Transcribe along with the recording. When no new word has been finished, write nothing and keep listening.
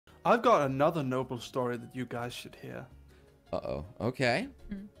I've got another noble story that you guys should hear. Uh-oh. Okay.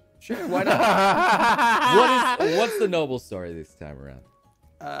 Sure, why not? What's the noble story this time around?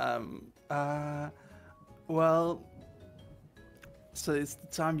 Well, so it's the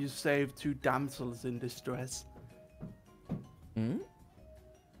time you saved 2 damsels in distress. Hmm?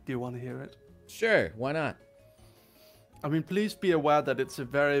 Do you want to hear it? Sure, why not? I mean, please be aware that it's a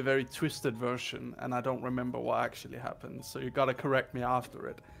very, very twisted version, and I don't remember what actually happened, so you gotta correct me after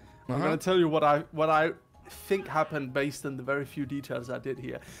it. I'm gonna tell you what I think happened based on the very few details I did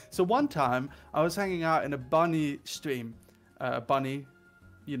here. So one time, I was hanging out in a Bunny stream. Bunny,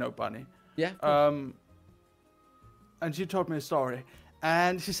 you know Bunny. Yeah. And she told me a story.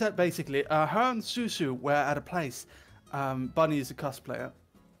 And she said basically, her and Susu were at a place. Bunny is a cosplayer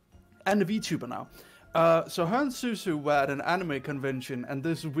and a VTuber now. So her and Susu were at an anime convention, and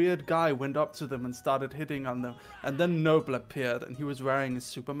this weird guy went up to them and started hitting on them. And then Noble appeared, and he was wearing a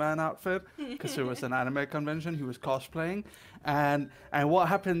Superman outfit because it was an anime convention. He was cosplaying, and what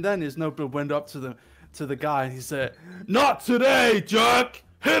happened then is Noble went up to the guy and he said, "Not today, jerk!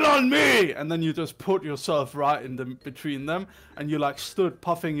 Hit on me!" And then you just put yourself right in between them, and you like stood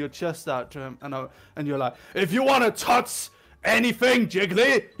puffing your chest out to him, and you're like, "If you want to touch anything,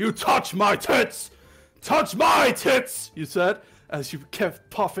 Jiggly, you touch my tits! Touch my tits!" you said, as you kept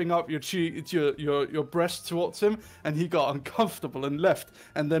puffing up your cheek, your breast towards him, and he got uncomfortable and left,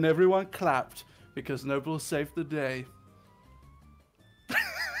 and then everyone clapped because Noble saved the day.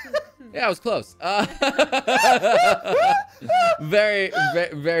 Yeah, it was close. Very,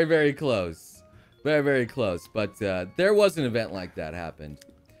 very, very close. Very, very close. But there was an event like that happened.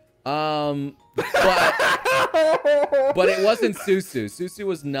 But it wasn't Susu. Susu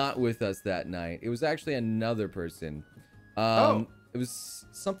was not with us that night. It was actually another person. It was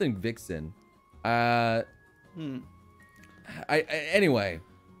something Vixen. Anyway,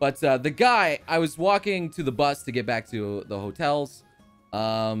 but the guy, I was walking to the bus to get back to the hotels.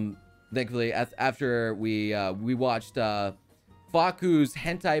 Thankfully, after we watched Faku's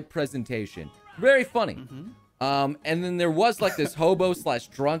hentai presentation, very funny. And then there was like this hobo slash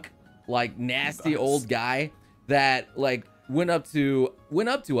drunk, like nasty old guy that like went up to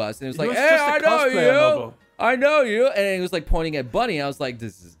us and was like, "Hey, I know you," and he was like pointing at Bunny. I was like,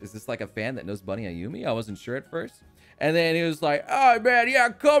 is this like a fan that knows Bunny Ayumi? I wasn't sure at first. And then he was like, "Oh man, yeah,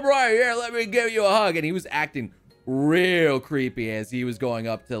 come right here, let me give you a hug." And he was acting real creepy as he was going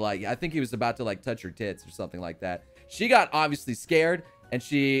up to like, I think he was about to like touch her tits or something like that. She got obviously scared and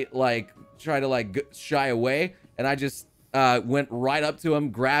she like tried to like shy away, and I just went right up to him,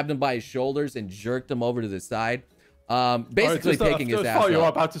 grabbed him by his shoulders and jerked him over to the side, basically taking his ass you were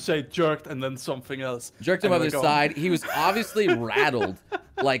up. about to say jerked and then something else. Jerked him over the side. He was obviously rattled,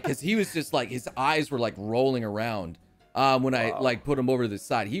 like, because he was just like, his eyes were like rolling around when I like put him over to the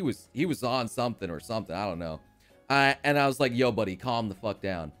side. He was on something or something, I don't know. And I was like, "Yo, buddy, calm the fuck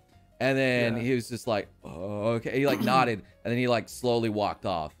down." And then he was just like, "Oh, okay." He like nodded, and then he like slowly walked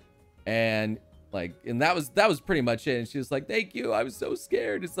off. And like, and that was pretty much it. And she was like, "Thank you. I was so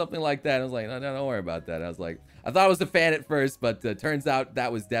scared," or something like that. And I was like, "No, don't worry about that." I was like, I thought I was a fan at first, but turns out that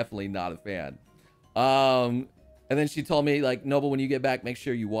was definitely not a fan. And then she told me, like, "Noble, when you get back, make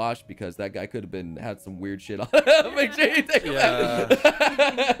sure you wash because that guy could have had some weird shit on him. Make sure you take him back."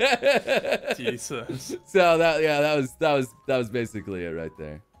 Jesus. So that was basically it right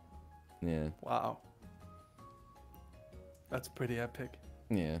there. Yeah. Wow. That's pretty epic.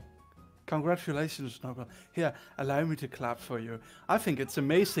 Yeah. Congratulations, Noble. Here, allow me to clap for you. I think it's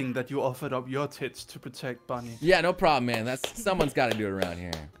amazing that you offered up your tits to protect Bunny. Yeah, no problem, man. Someone's got to do it around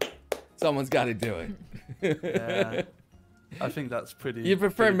here. Someone's got to do it. Yeah. I think that's pretty. You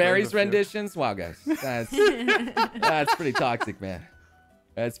prefer Mary's renditions? Wow, guys. That's pretty toxic, man.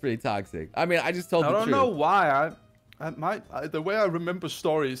 That's pretty toxic. I mean, I just told the truth. I don't know why. The way I remember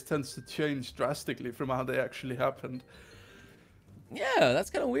stories tends to change drastically from how they actually happened. Yeah,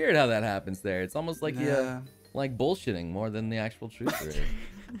 that's kind of weird how that happens there. It's almost like you like bullshitting more than the actual truth. Really.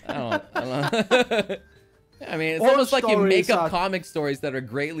 I don't know. I mean, it's almost like you make up comic stories that are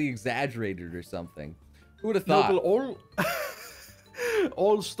greatly exaggerated or something. Who would have thought? No,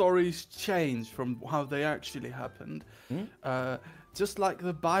 all stories change from how they actually happened. Just like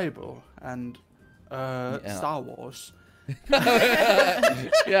the Bible and Star Wars. yeah,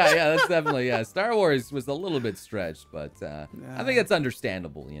 that's definitely, Star Wars was a little bit stretched, but I think it's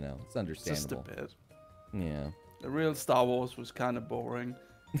understandable, you know. It's understandable. Just a bit. Yeah. The real Star Wars was kind of boring.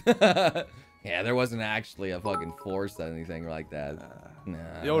 Yeah, there wasn't actually a fucking force or anything like that. Nah.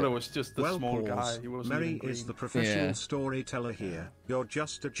 Yoda was just a small guy. He wasn't Mary is the professional storyteller here. You're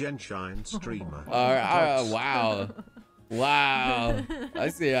just a Genshin streamer. Wow. Wow. I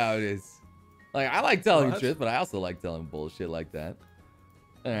see how it is. Like, I like telling the What? truth, but I also like telling bullshit like that.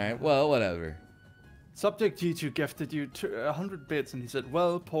 All right, well, whatever. Subject G2 gifted you 100 bits, and he said,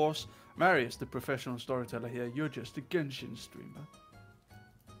 "Well, pause. Marius, the professional storyteller here. You're just a Genshin streamer."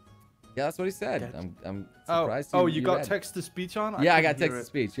 Yeah, that's what he said. Get- I'm surprised. You got read. text to speech on? Yeah, I couldn't got hear text to it.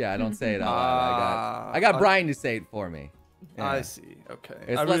 speech. Yeah, I don't say it out loud. I got I- Brian to say it for me. Yeah. I see. Okay.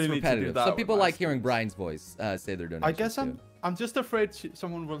 It's I less really need to do repetitive. that Some with people my like hearing streams. Brian's voice say their donations. I guess too. I'm just afraid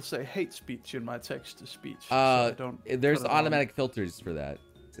someone will say hate speech in my text to speech. So I don't There's put it on. automatic filters for that.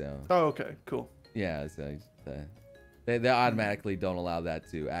 So Oh, okay, cool. yeah, so they automatically don't allow that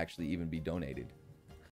to actually even be donated.